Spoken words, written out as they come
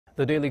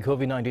The daily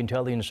COVID-19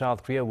 tally in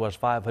South Korea was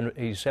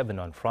 587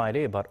 on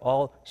Friday, but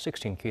all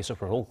 16 cases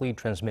were locally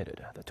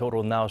transmitted. The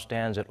total now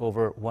stands at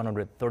over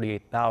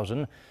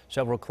 138,000.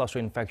 Several cluster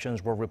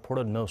infections were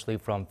reported, mostly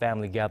from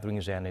family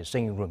gatherings and a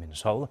singing room in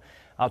Seoul.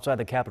 Outside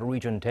the capital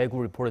region, Daegu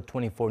reported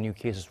 24 new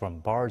cases from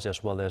bars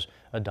as well as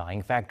a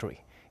dyeing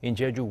factory. In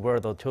Jeju, where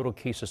the total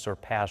cases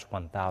surpassed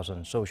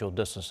 1,000, social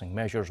distancing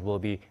measures will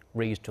be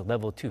raised to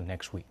level 2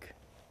 next week.